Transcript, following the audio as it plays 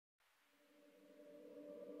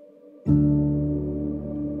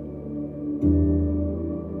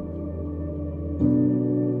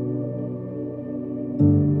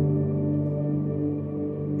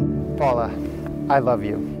I love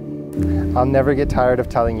you. I'll never get tired of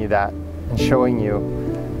telling you that and showing you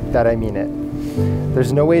that I mean it.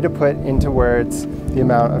 There's no way to put into words the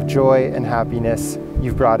amount of joy and happiness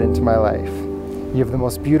you've brought into my life. You have the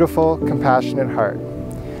most beautiful, compassionate heart.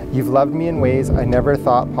 You've loved me in ways I never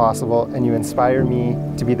thought possible, and you inspire me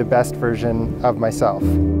to be the best version of myself.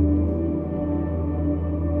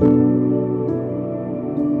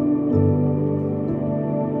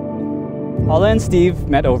 Paula and Steve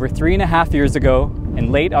met over 3.5 years ago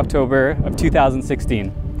in late October of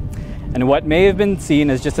 2016. And what may have been seen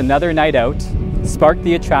as just another night out sparked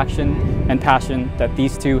the attraction and passion that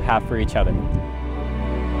these two have for each other.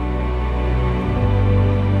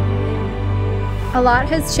 A lot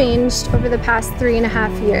has changed over the past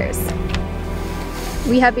 3.5 years.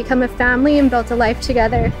 We have become a family and built a life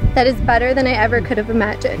together that is better than I ever could have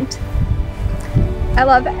imagined. I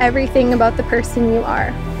love everything about the person you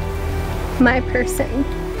are, my person,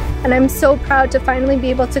 and I'm so proud to finally be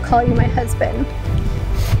able to call you my husband.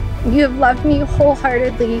 You have loved me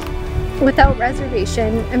wholeheartedly, without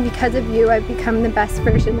reservation, and because of you, I've become the best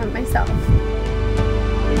version of myself.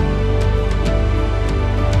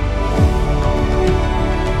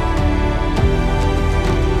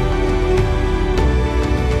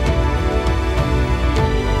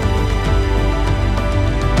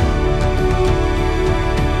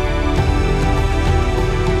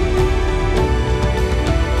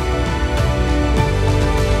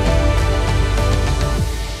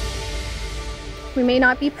 We may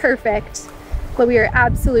not be perfect, but we are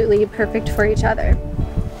absolutely perfect for each other.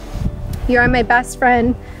 You are my best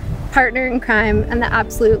friend, partner in crime, and the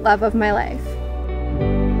absolute love of my life.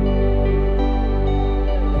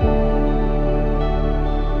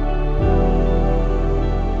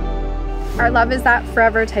 Our love is that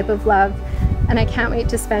forever type of love, and I can't wait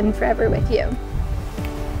to spend forever with you.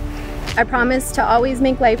 I promise to always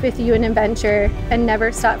make life with you an adventure and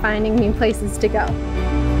never stop finding new places to go.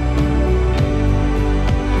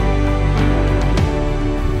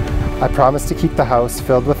 I promise to keep the house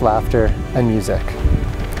filled with laughter and music.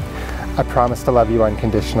 I promise to love you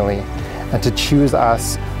unconditionally and to choose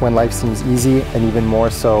us when life seems easy, and even more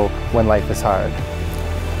so when life is hard.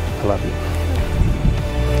 I love you.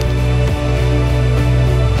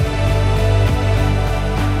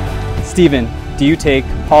 Stephen, do you take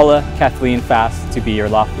Paula Kathleen Fast to be your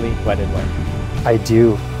lawfully wedded wife? I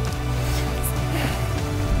do.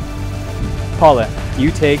 Paula, do you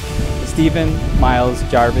take Stephen Miles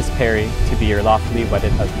Jarvis Perry to be your lawfully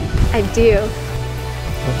wedded husband? I do.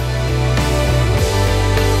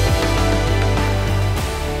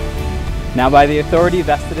 Now, by the authority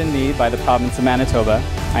vested in me by the province of Manitoba,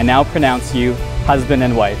 I now pronounce you husband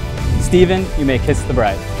and wife. Stephen, you may kiss the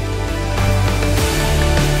bride.